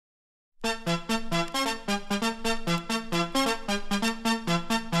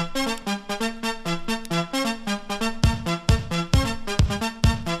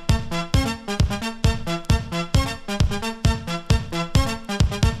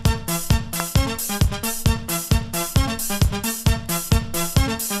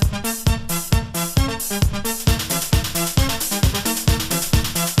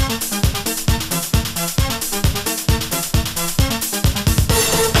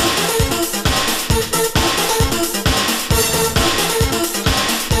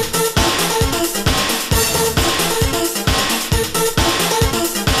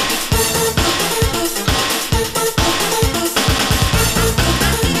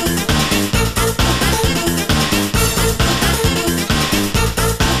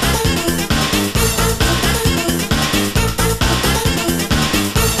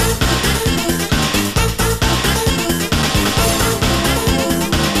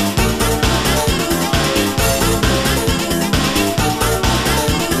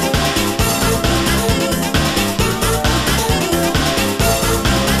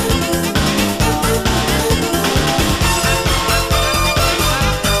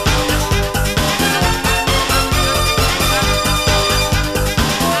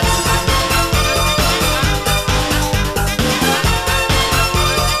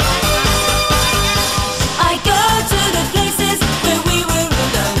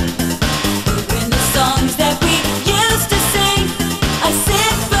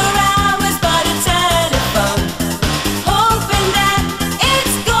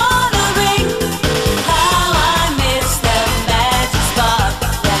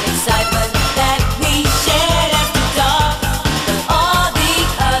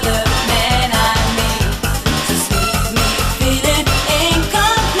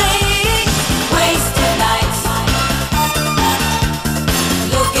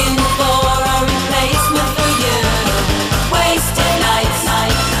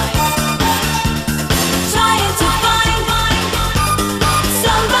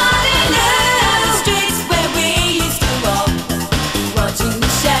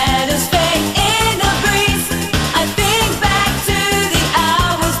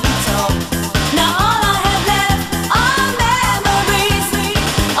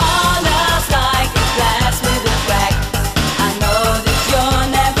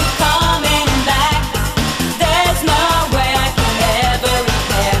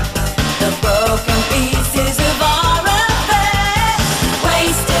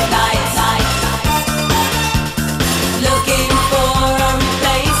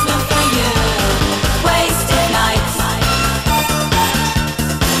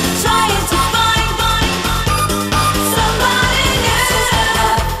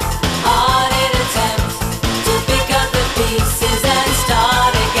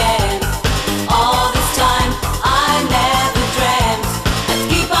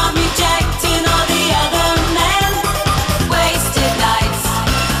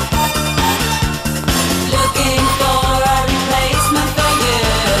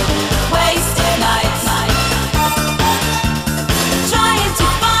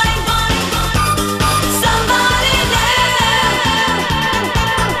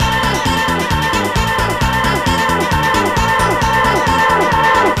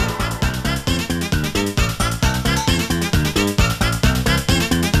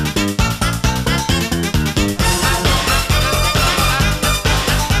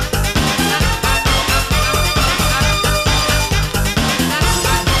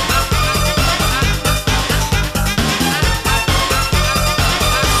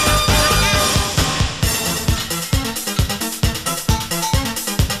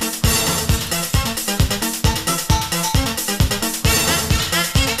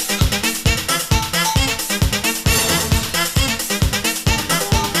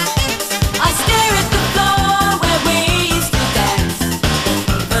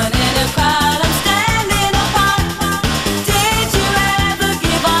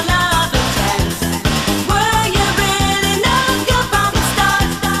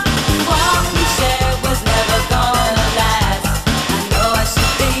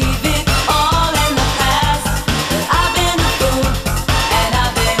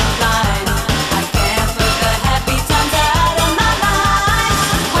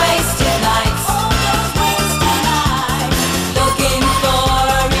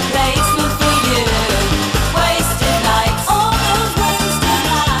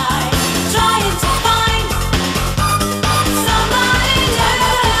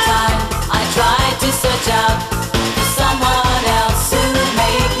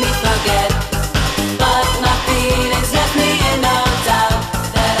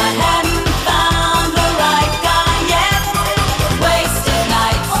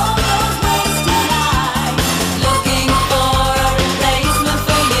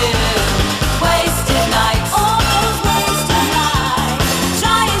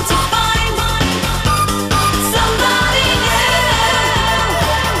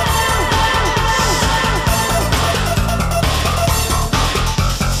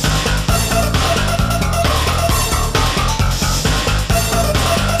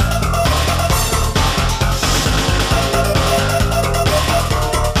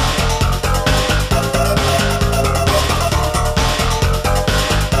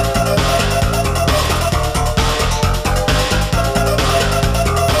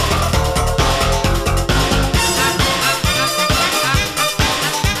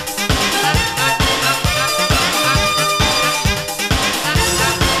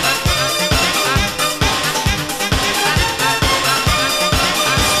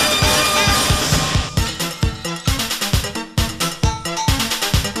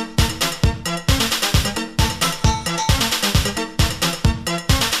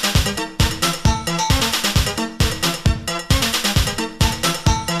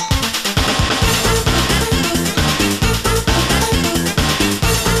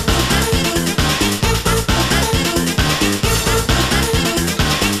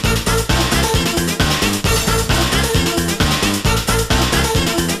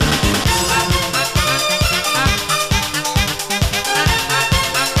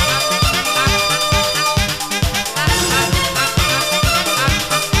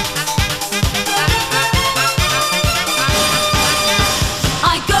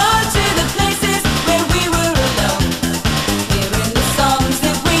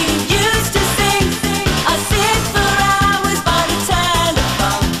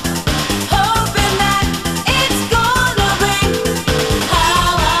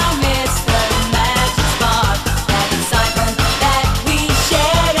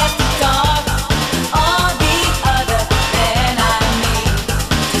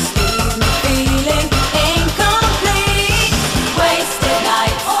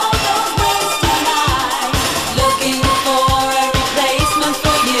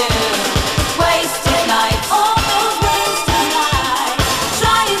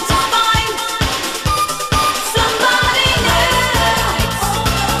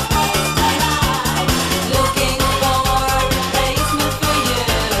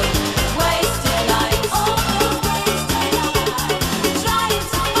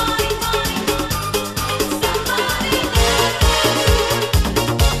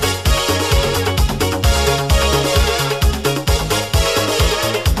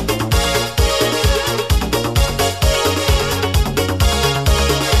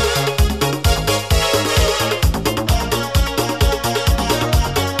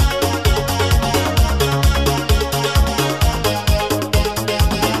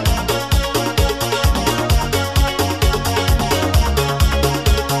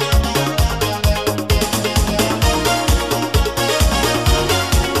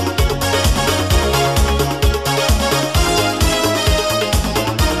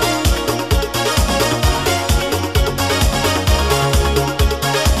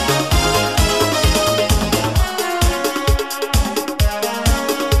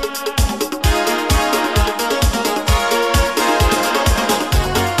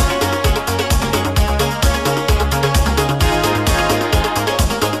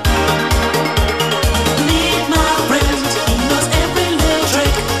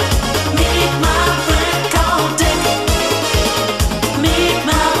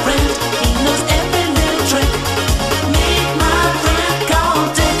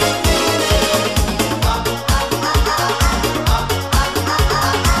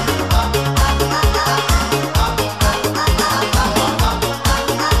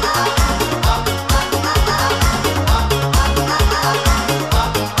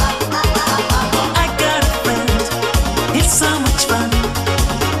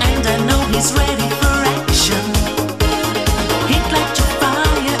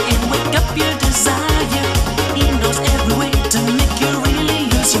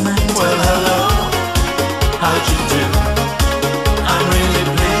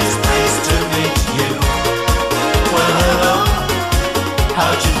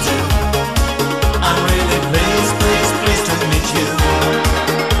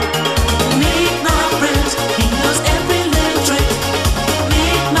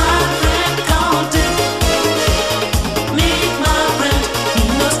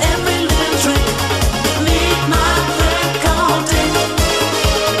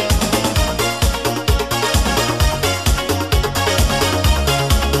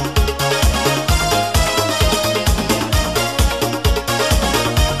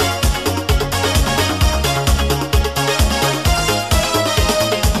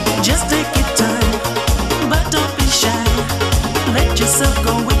yourself,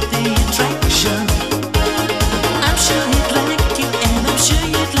 go with the attraction. I'm sure he'd like you, and I'm sure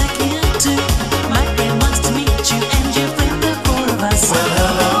you'd like him too. My friend wants to meet you, and your friend, the four of us. Well,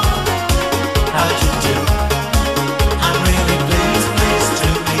 hello, how'd you do? I'm really pleased to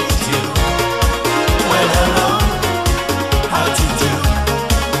meet you. Well, hello, how'd you do?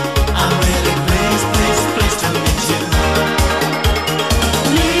 I'm really pleased to meet you.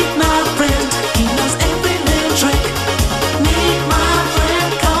 Meet my friend, he knows every little trick. Meet my friend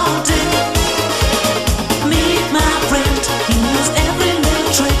called Dick.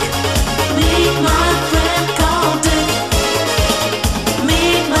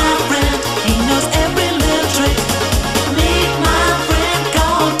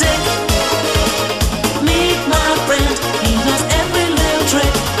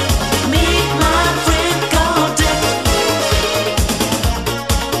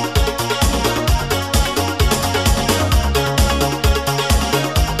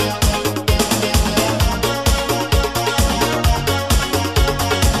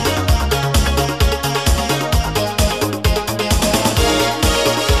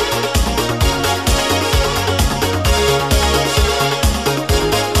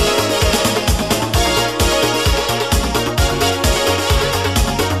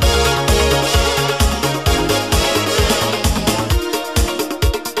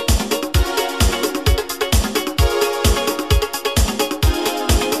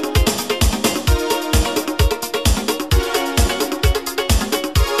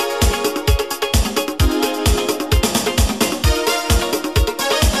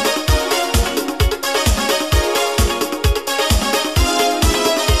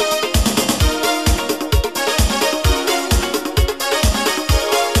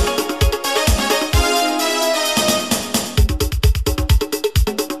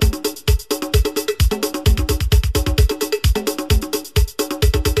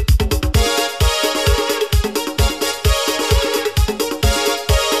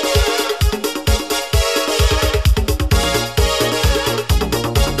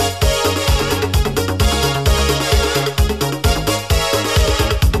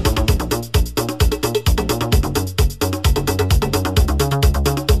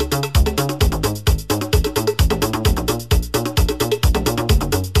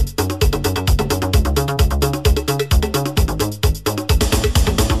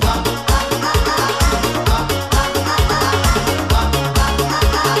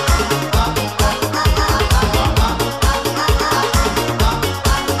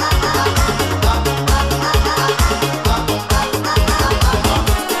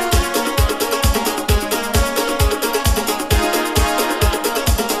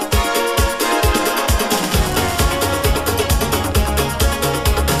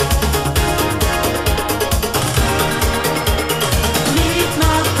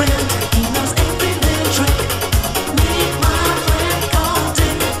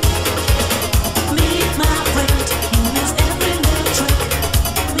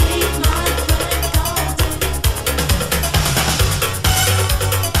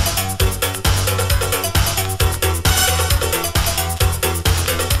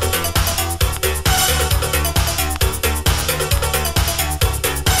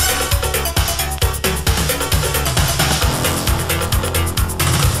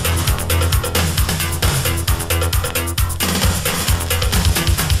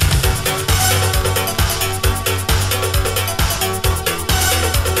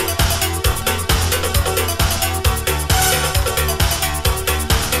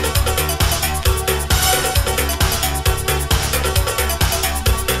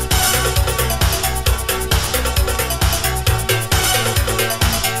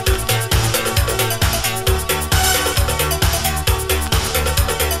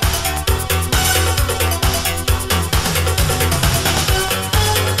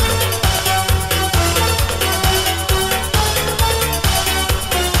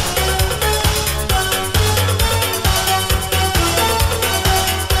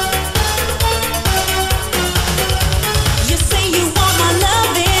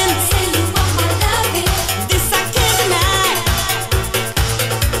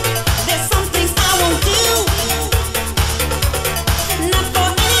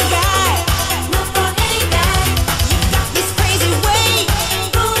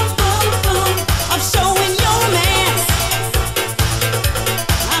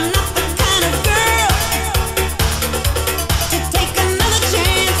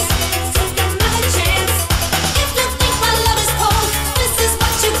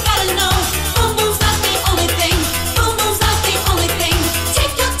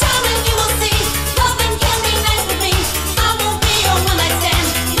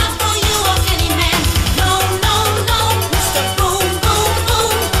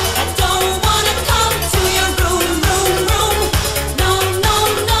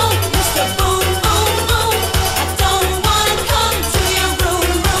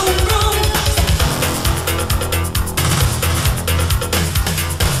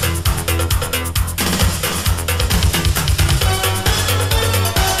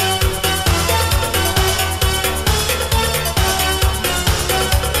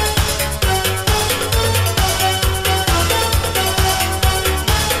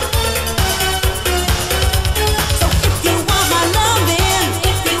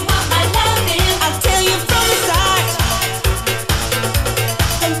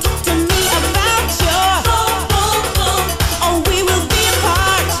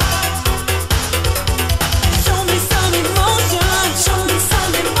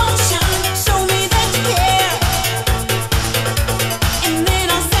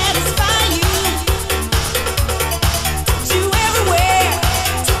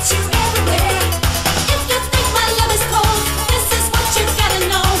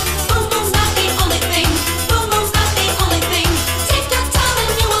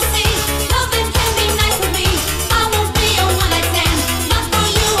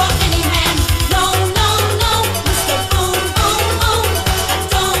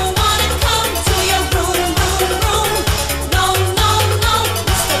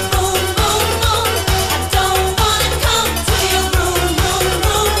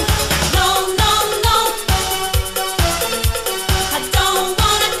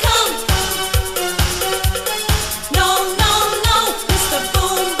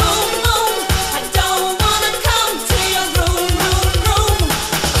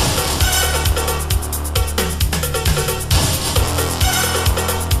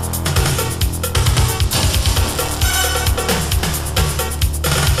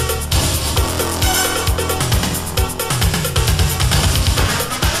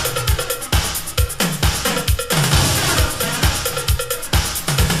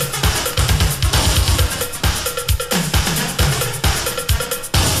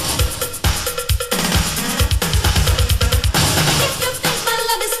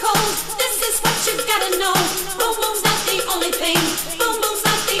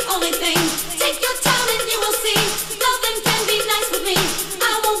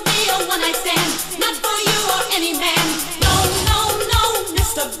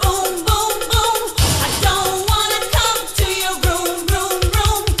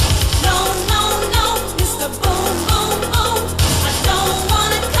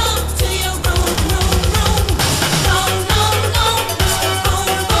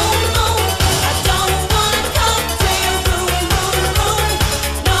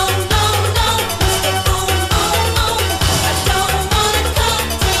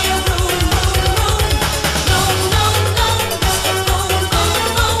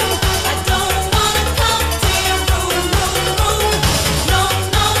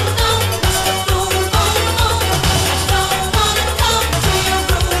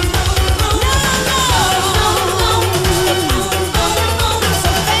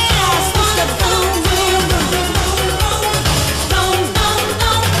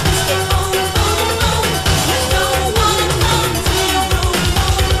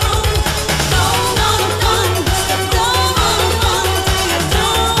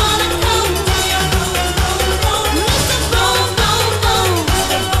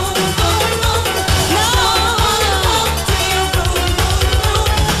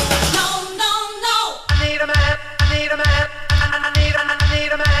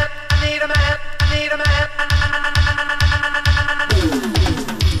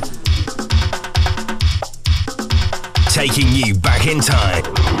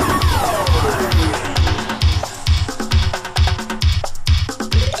 Time.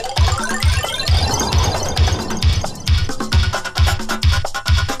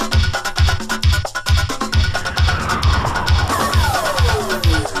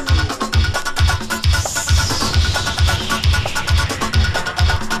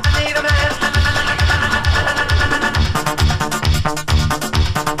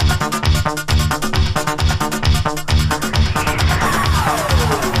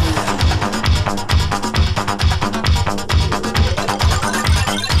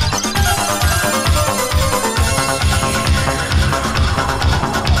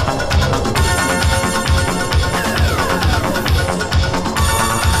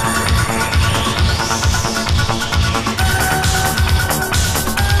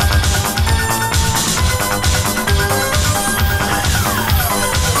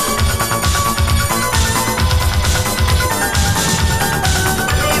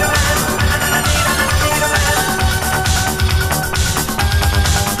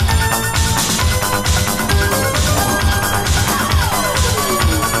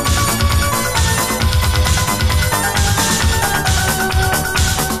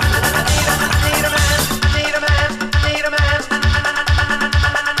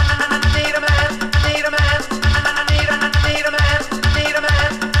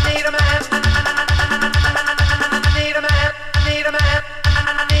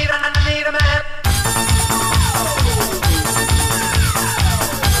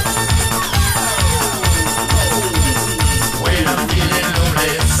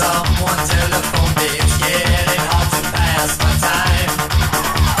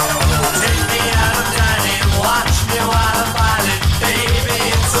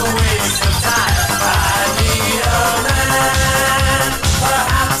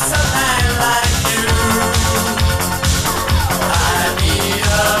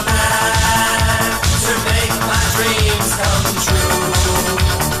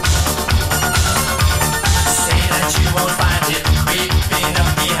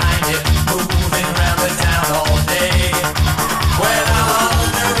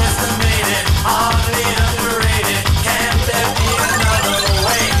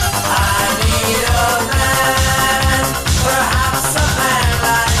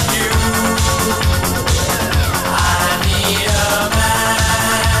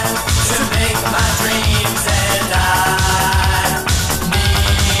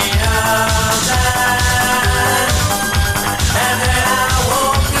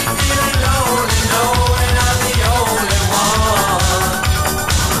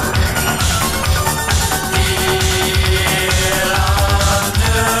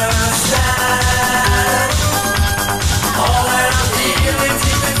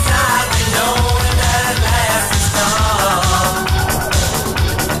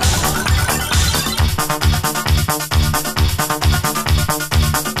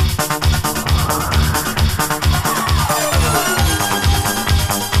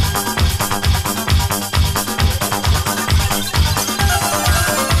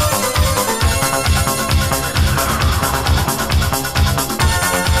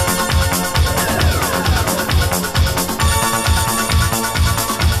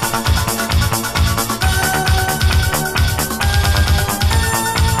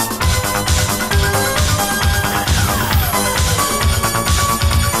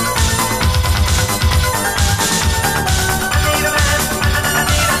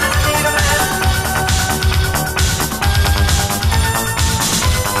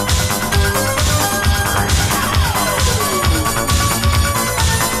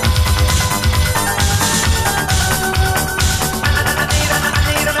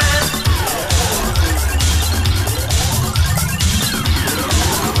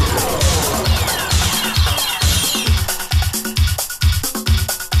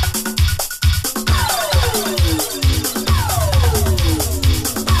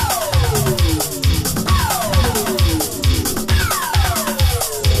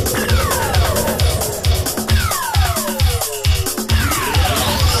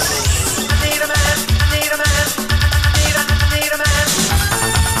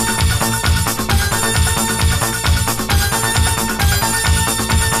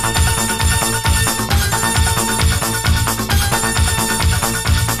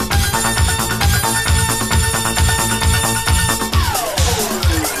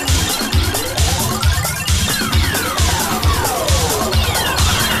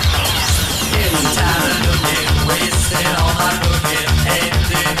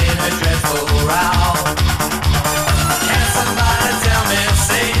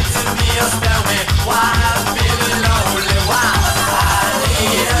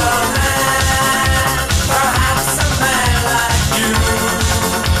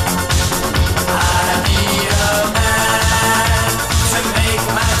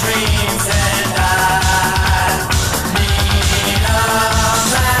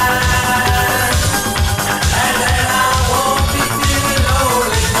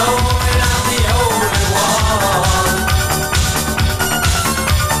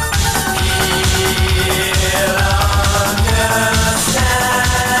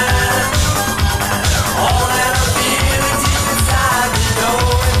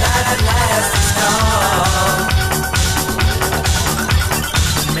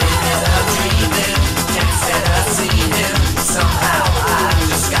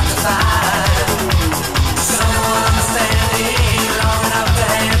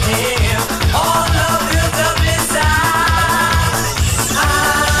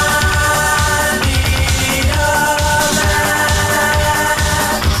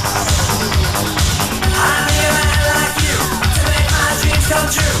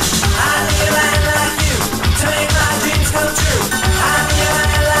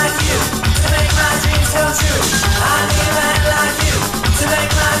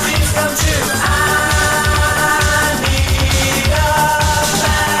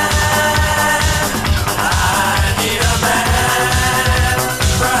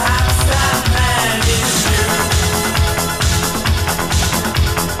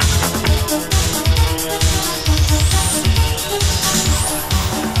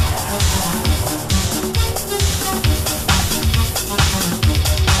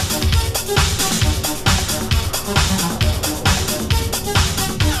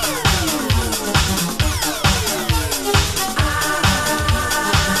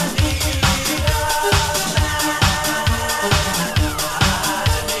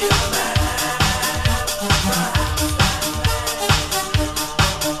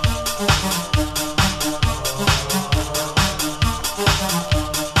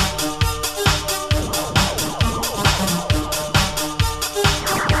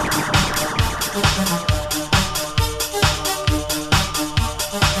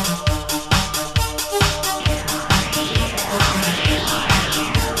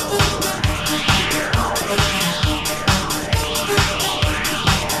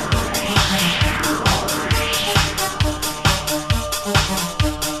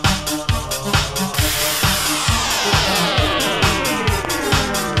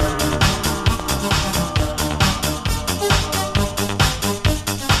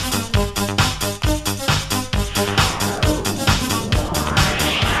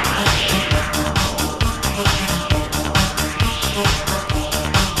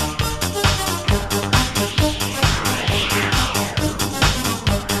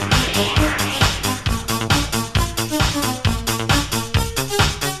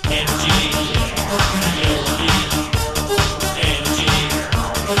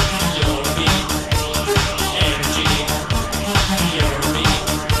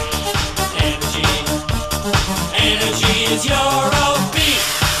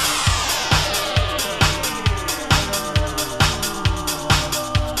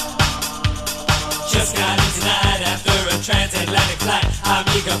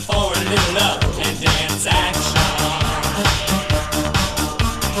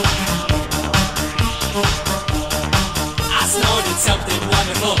 I snorted something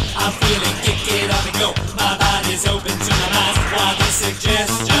wonderful. I'm feeling kick it up and go. My body's open to my mind. Want a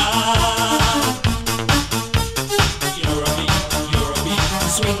suggestion? Eurobeat,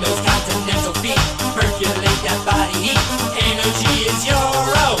 swing those continental feet. Percolate that body heat. Energy is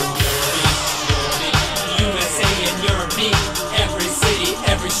Euro. Eurobeat, USA and Europe meet. Every city,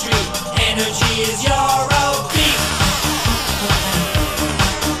 every street. Energy is Eurobeat.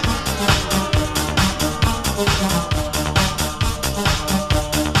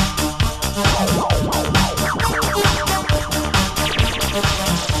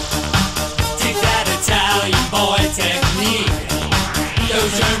 Take that Italian boy technique.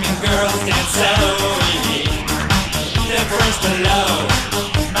 Those German girls dance so unique. The French below,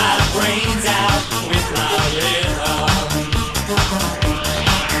 my brains out with my rhythm.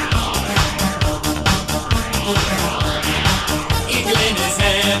 England is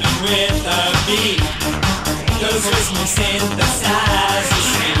heaven with a beat. Those Christmas synthesizers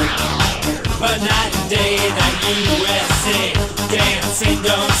sing. But night and day, that USA dancing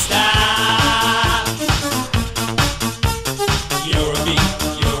don't stop. Eurobeat,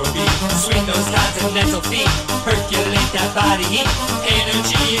 swing those continental feet. Percolate that body heat.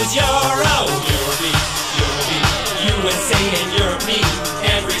 Energy is Euro. Eurobeat, USA and Europe meet.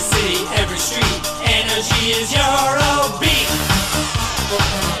 Every city, every street. Energy is Eurobeat.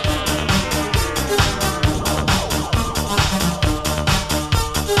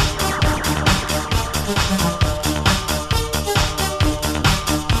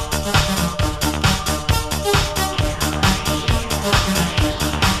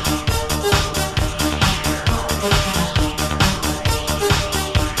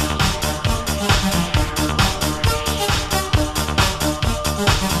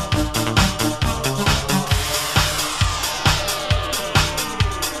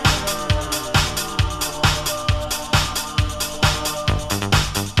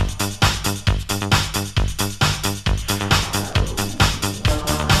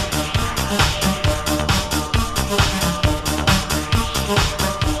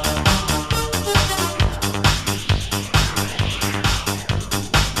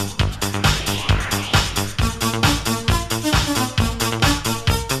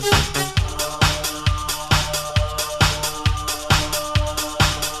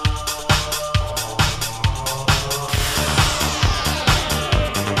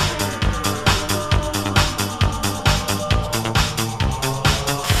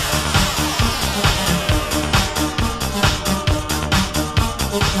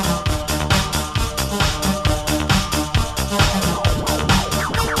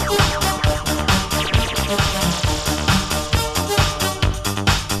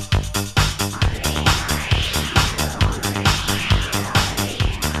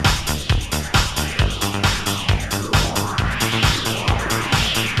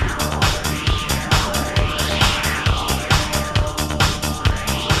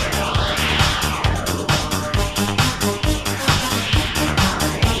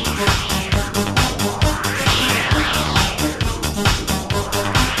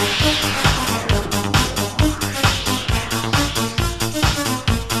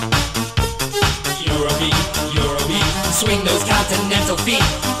 Swing those continental feet.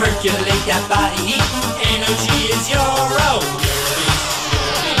 Percolate that body heat. Energy is Euro.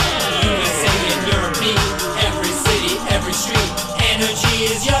 USA and Europe meet. Every city, every street. Energy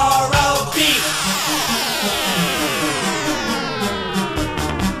is Eurobeat.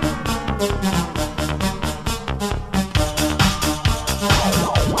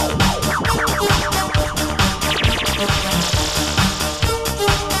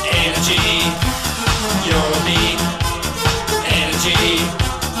 Energy, Eurobeat.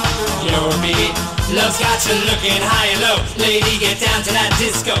 Eurobeat, love's got you looking high and low. Lady, get down to that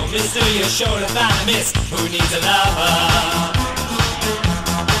disco. Mister, you're sure to find a miss who needs a lover.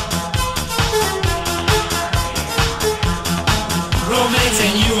 Romance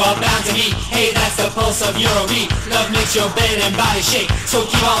and you are bound to meet. Hey, that's the pulse of Eurobeat. Love makes your bed and body shake, so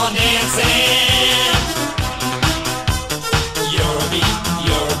keep on dancing.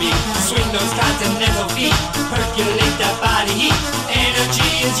 Eurobeat, swing those continental feet. Percolate that body heat.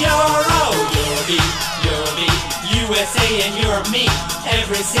 Energy is Euro. Eurobeat, USA and Europe meet.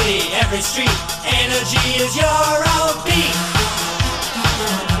 Every city, every street. Energy is Eurobeat.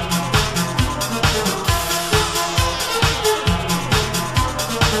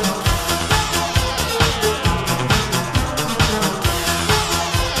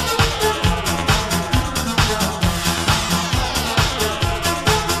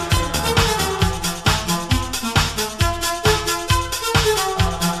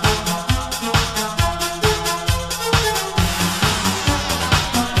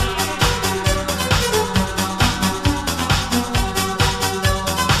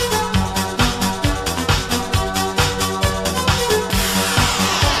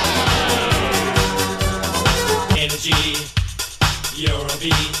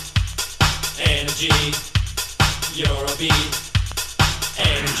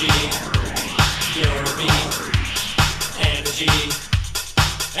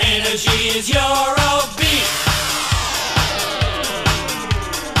 Energy is EUROBEAT.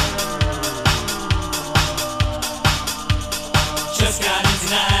 Just got in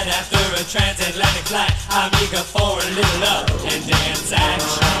tonight after a transatlantic flight. I'm eager for a little love and dance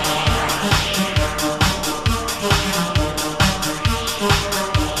action.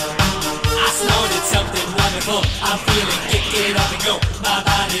 I snorted something wonderful. I'm feeling get up and go. My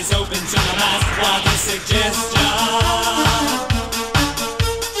body's open to my mind. Want this suggestion?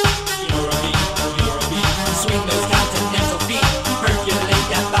 EUROBEAT, swing those continental feet, percolate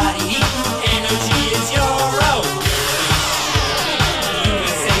that body heat. Energy is EUROBEAT.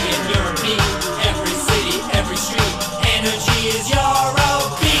 USA and Europe, every city, every street. Energy is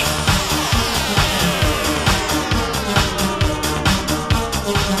EUROBEAT.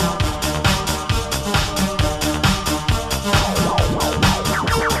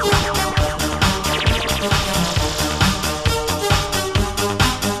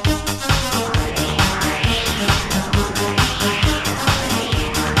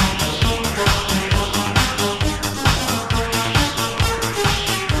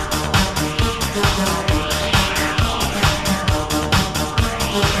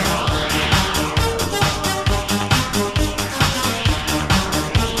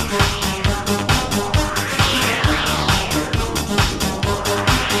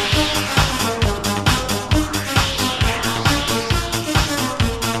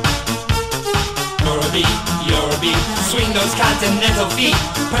 EUROBEAT, swing those continental feet,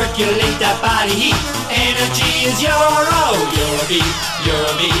 percolate that body heat. Energy is EUROBEAT,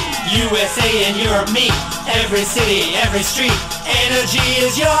 USA and Europe meet, every city, every street. Energy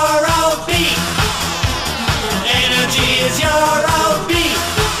is EUROBEAT. Energy is EUROBEAT.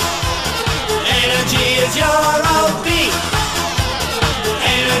 Energy is EUROBEAT.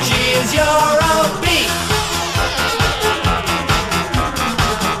 Energy is EUROBEAT.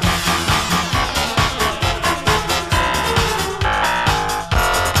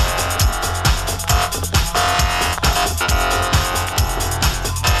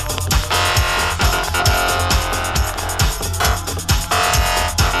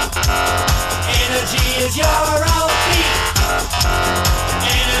 Energy is EUROBEAT.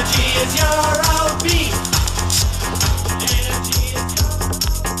 Energy is EUROBEAT. Energy is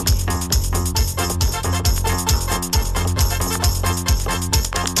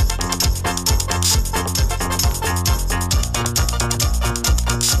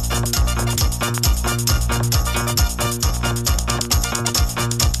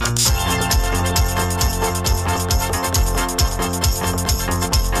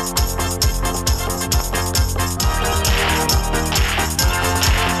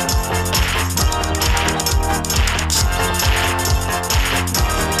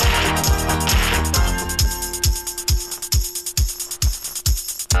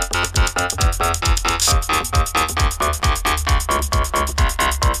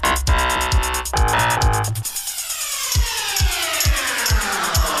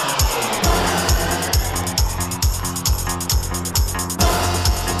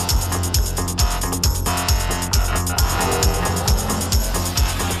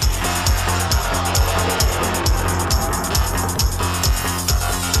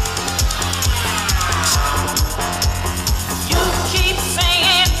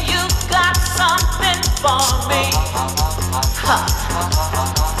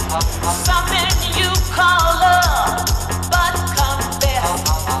something you call love, but confess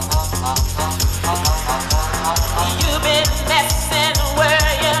you've been messing where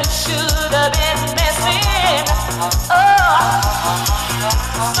you should have been messing. Oh,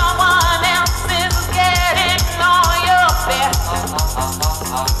 someone else is getting all your best.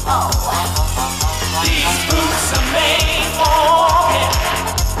 Oh, these boots are made for walking.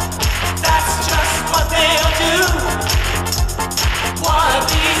 That's just what they'll do. One of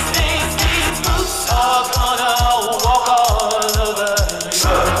these days, these boots are gonna walk all over you.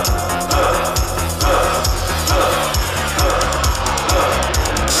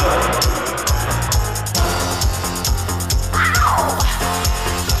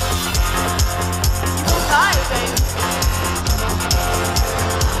 hi, baby.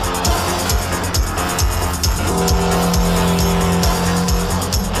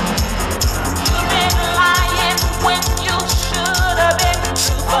 You've been lying when you should have been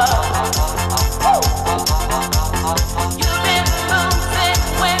truthful. You've been losing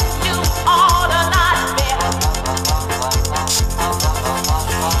when you ought to not bet.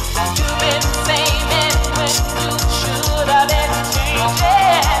 You've been saving when you should have been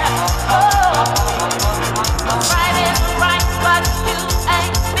changing. Oh, right is right, but you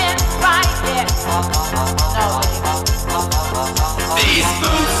ain't been right yet. No, baby. These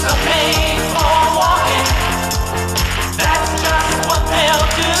boots are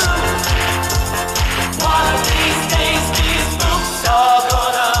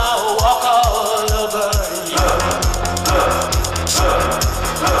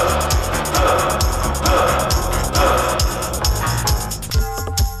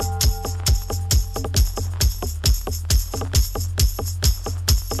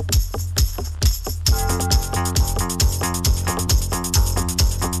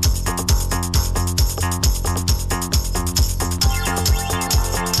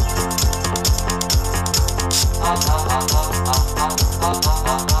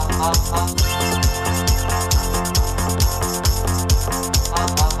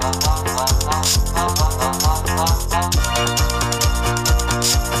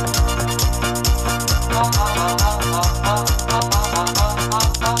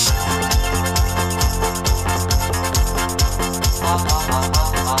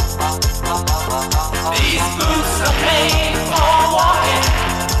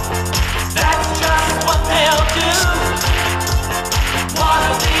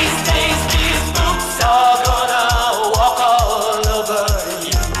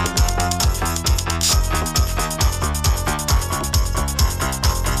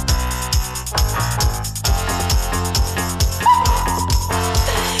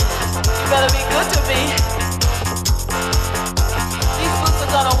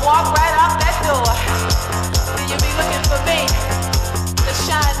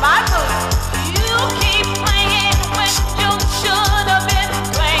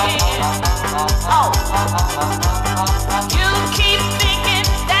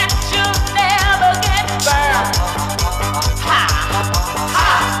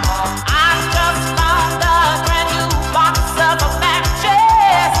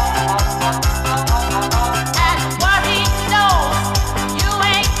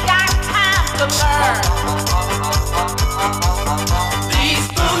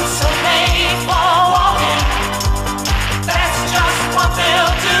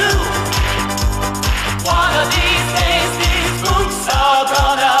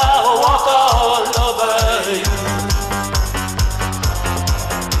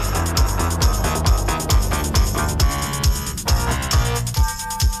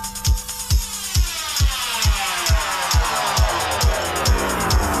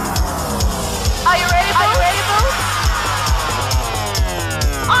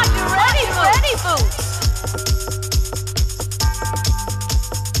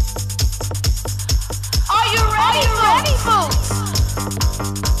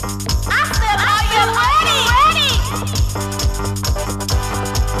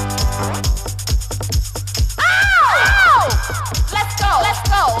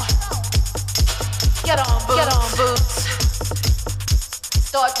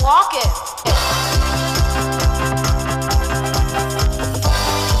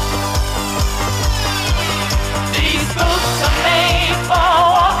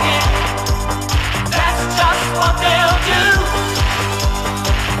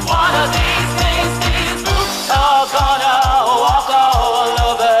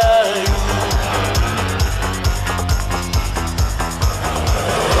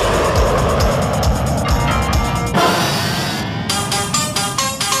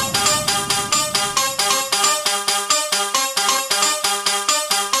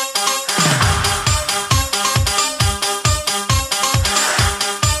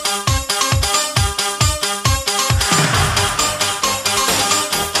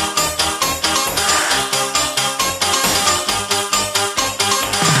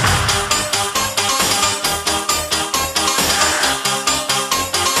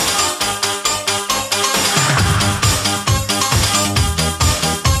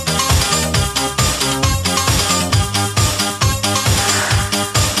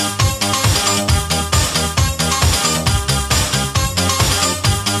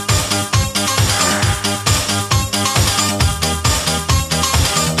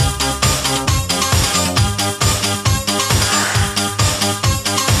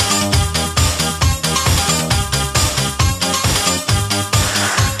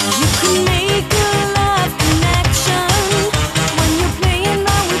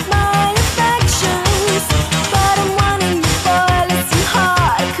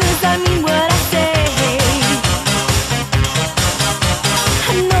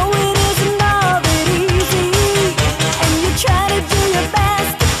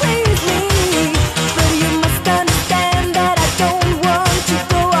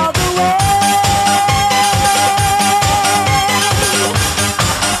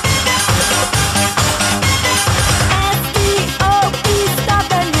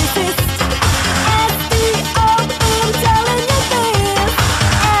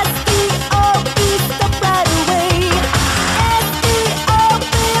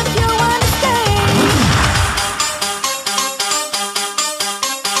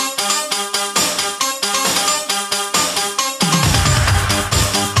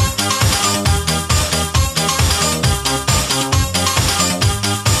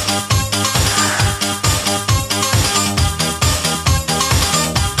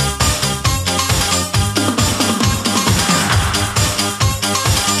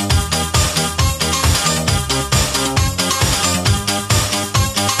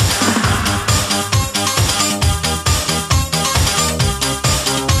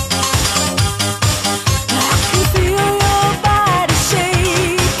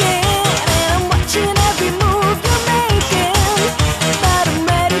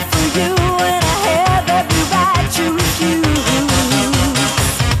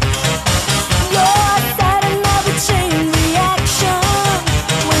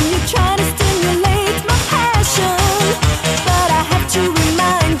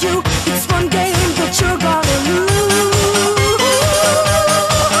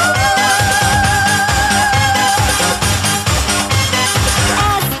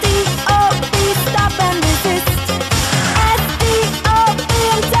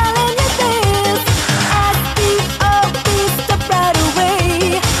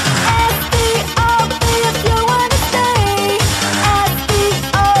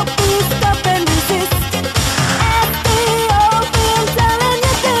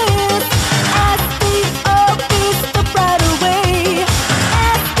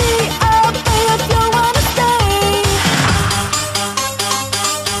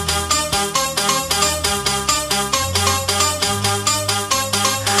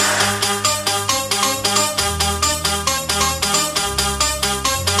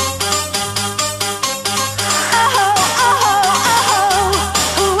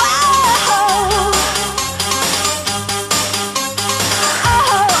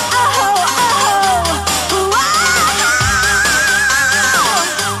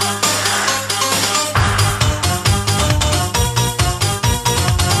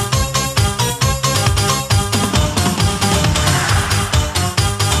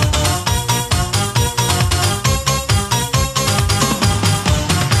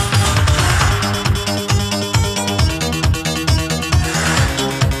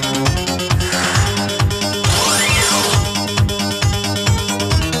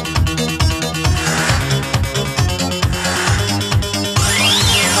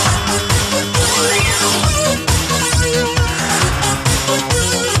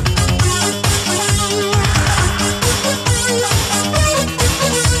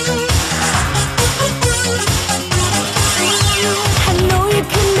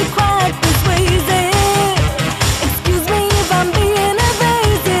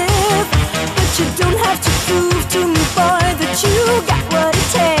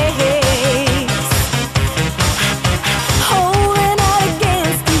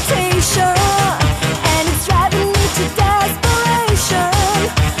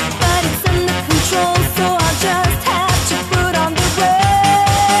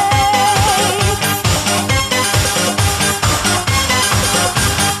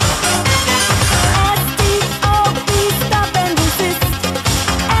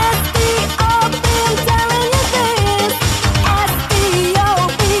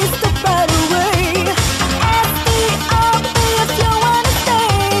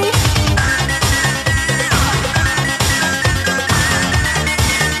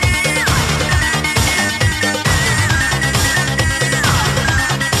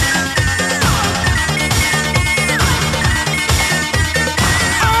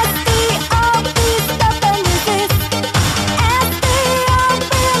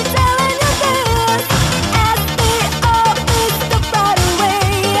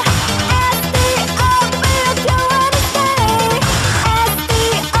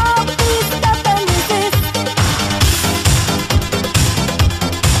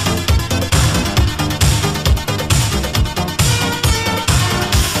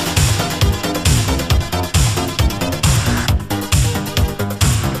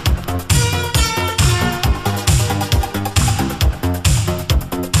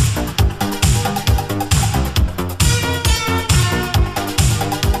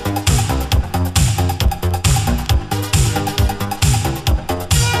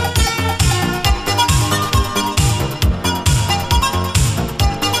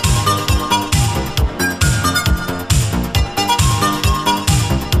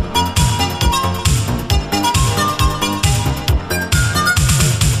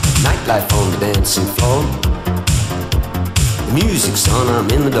life on the dancing floor. The music's on, I'm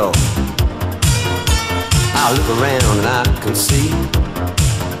in the door. I look around and I can see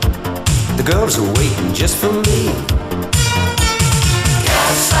the girls are waiting just for me.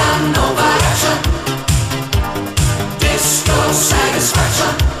 Casanova action, disco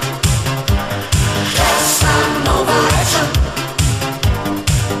satisfaction. Casanova action,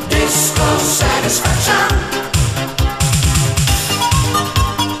 disco satisfaction.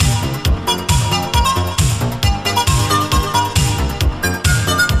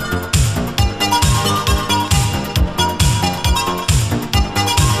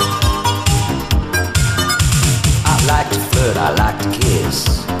 I like to kiss.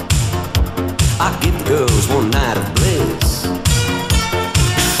 I give the girls one night of bliss.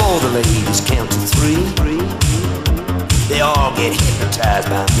 Before the ladies count to three, they all get hypnotized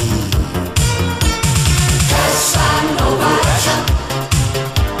by me. Casanova action,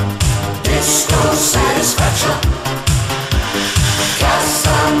 disco satisfaction.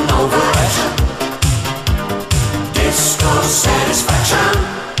 Casanova action, disco satisfaction.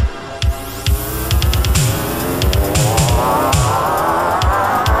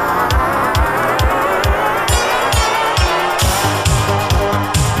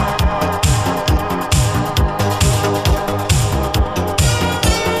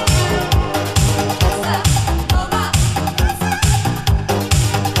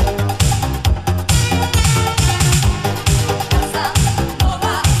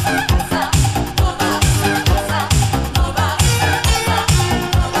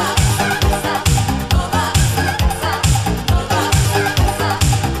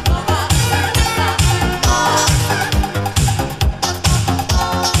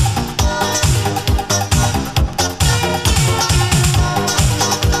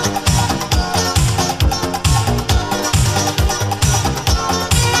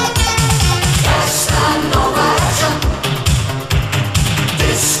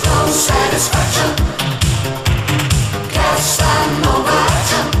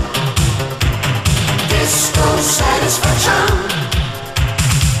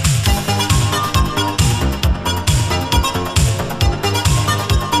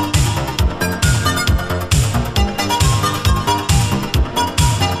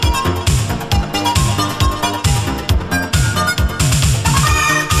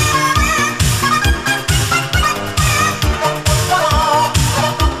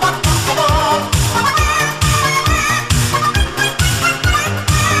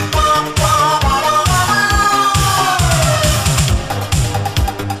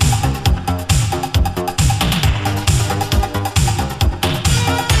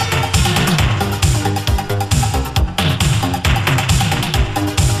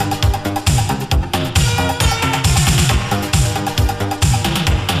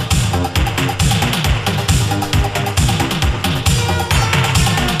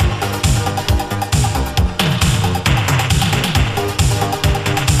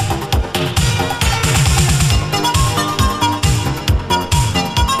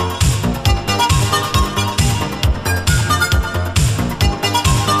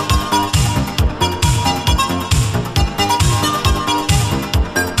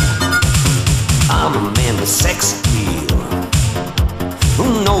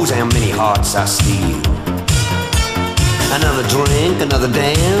 I steal another drink, another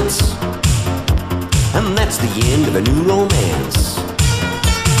dance, and that's the end of a new romance.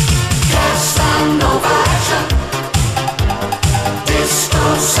 Casanova action, disco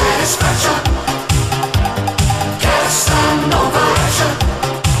satisfaction. Casanova action,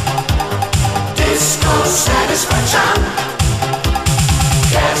 disco satisfaction.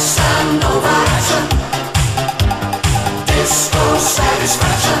 Casanova action, disco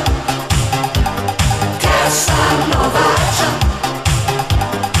satisfaction. Casanova action,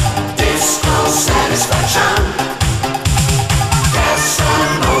 disco satisfaction.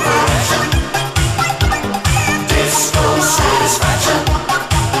 Casanova action, disco satisfaction.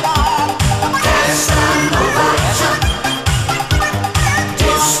 Casanova action,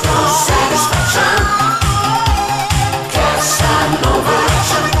 disco satisfaction. Casanova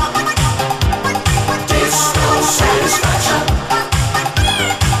action, disco satisfaction.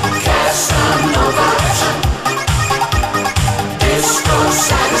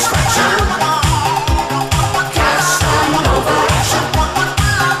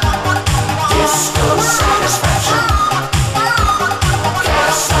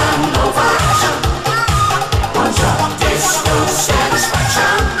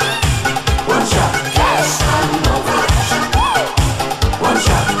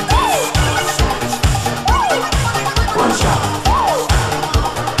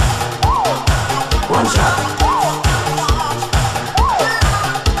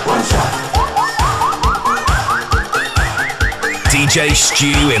 DJ Stu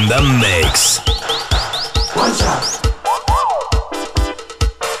in the mix. One shot.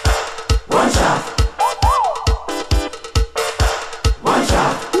 One shot. One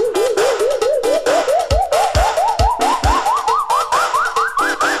shot.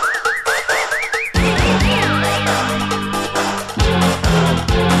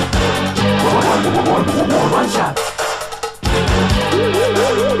 One shot.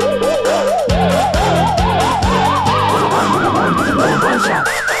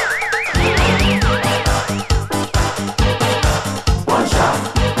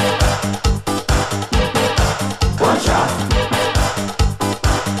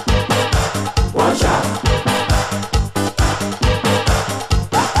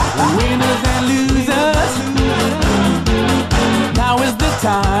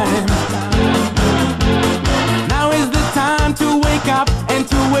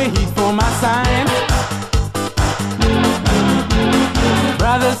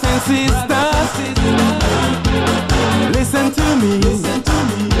 Sisters, listen to me.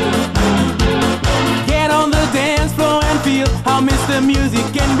 Get on the dance floor and feel how Mr. Music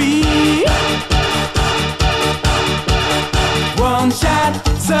can be. One shot,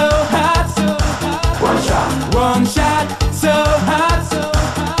 so hot. One shot. One shot, so hot.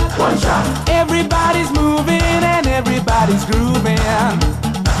 One shot. Everybody's moving and everybody's grooving.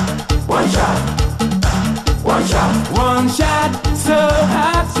 One shot. One shot. One shot, so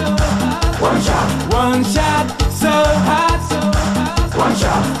hot. One shot. One shot, so hot. One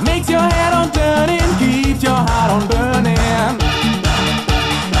shot. Makes your head on turning, keeps your heart on burning.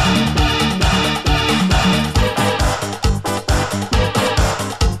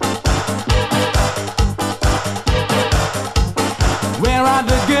 Where are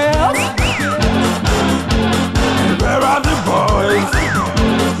the girls? And where are the boys?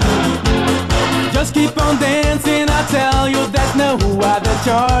 Just keep on dancing, I tell you there's no other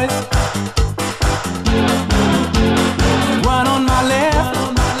choice. One on my left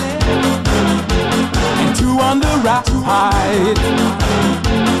and two on the right.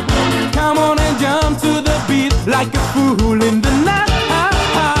 Come on and jump to the beat like a fool in the night.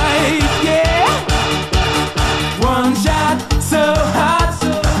 Yeah. One shot, so hot.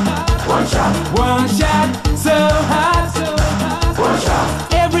 One shot. One shot, so hot. One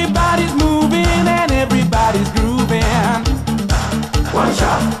shot. Everybody's moving and everybody's grooving. One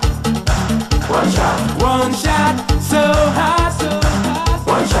shot. One shot. One shot, so hot.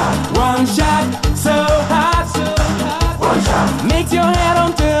 One shot. One shot, so hot. One shot. Makes your head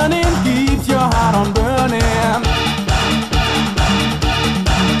on turning, keeps your heart on burning.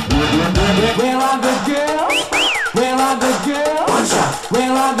 Where are the girls? Where are the girls? One shot.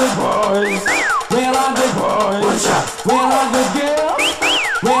 Where are the boys? Where are the boys? One shot. Where are the girls?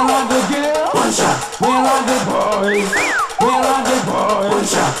 Where are the girls? One shot. Where are the boys? Where are the boys? One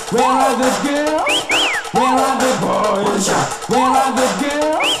shot. Where are the girls? Where are the boys? One shot. Where are the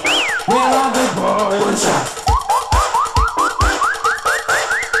girls? Where are the boys? One shot.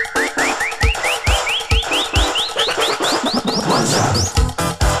 One shot.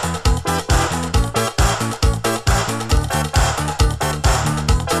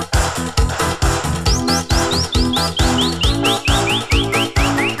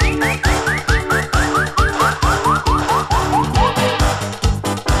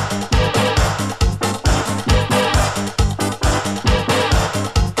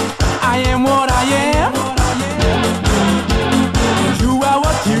 I am what I am. You are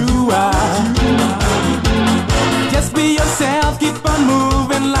what you are. Just be yourself, keep on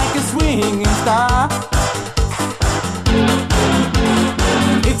moving like a swinging star.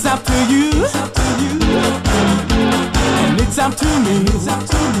 It's up to you, and it's up to me.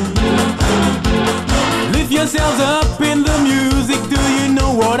 Lift yourselves up in the music, do you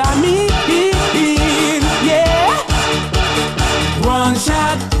know what I mean? Yeah. One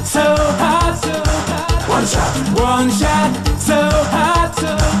shot, so hot. One shot. One shot, so hot.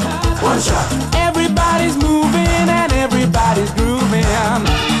 One shot. Everybody's moving and everybody's grooving.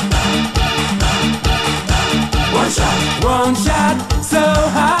 One shot. One shot, so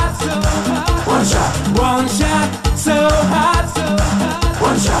hot. One shot. One shot, so hot.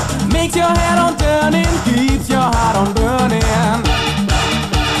 One shot. Makes your head on turning, keeps your heart on burning.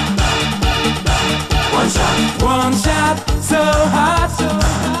 One shot. One shot, so hot.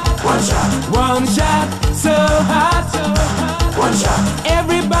 One shot. One shot, so hot. One shot.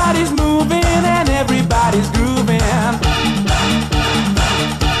 Everybody's moving and everybody's grooving.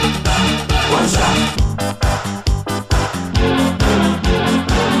 One shot.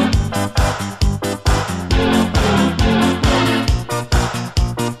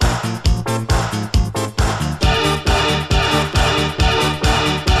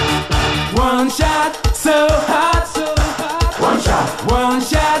 One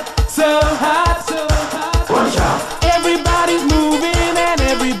shot, so hot, so hot. One shot, Everybody's moving and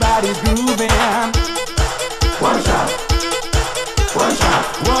everybody's grooving. one shot, one shot,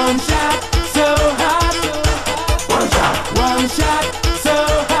 One shot, so hot, so hot. one shot, One shot, so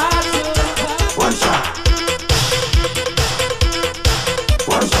hot, so hot. one shot,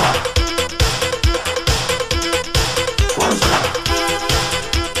 one shot, one shot,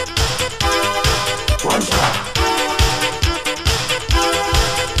 one shot,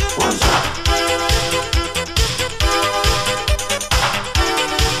 one shot,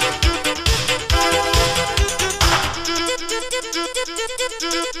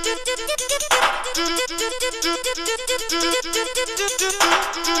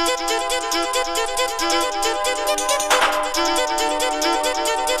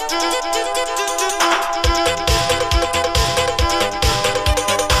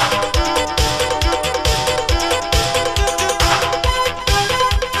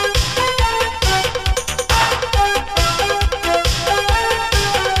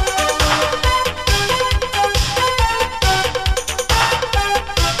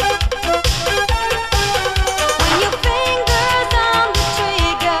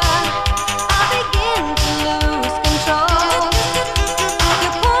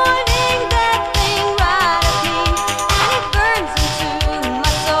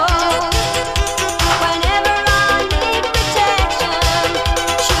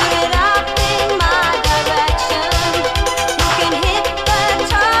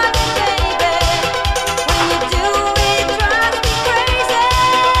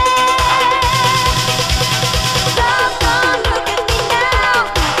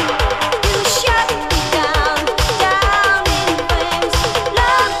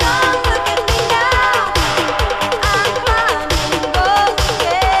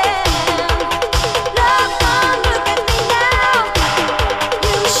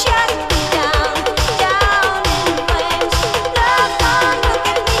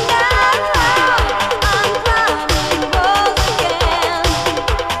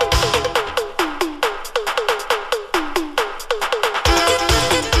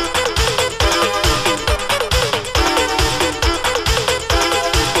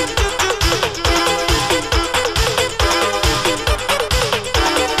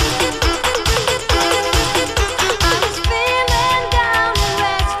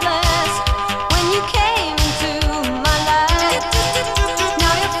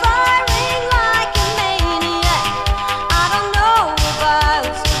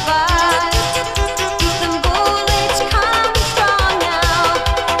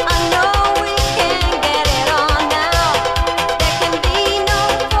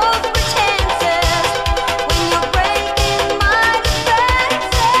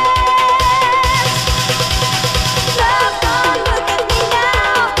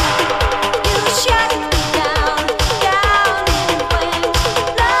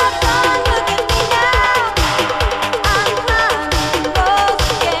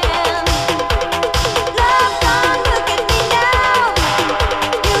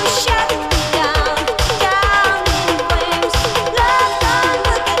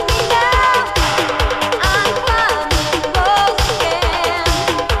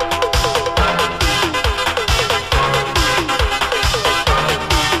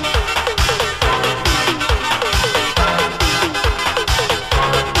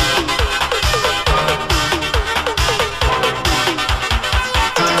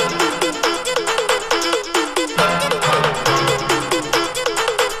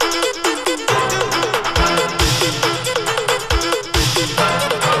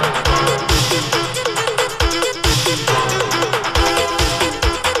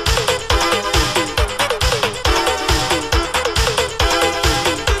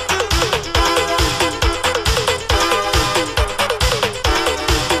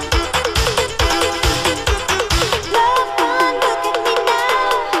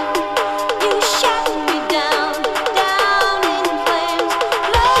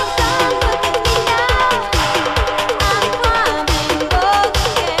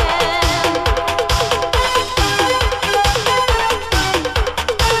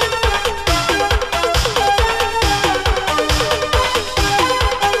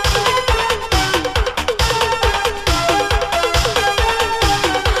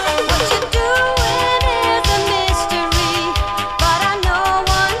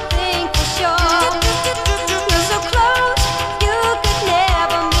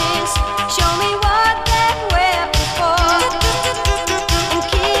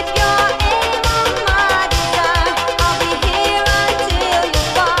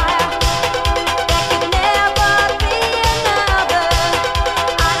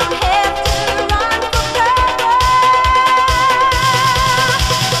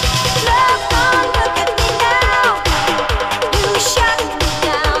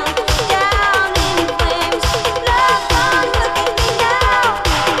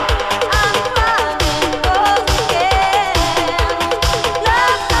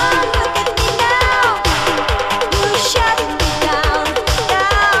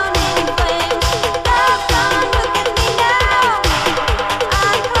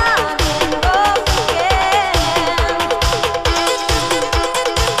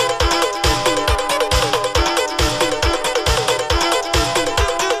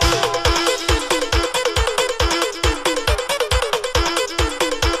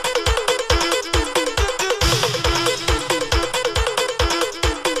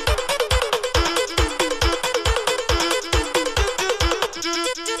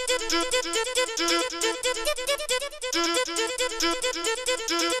 do do do do do do do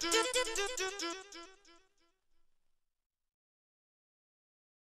do do do do do do.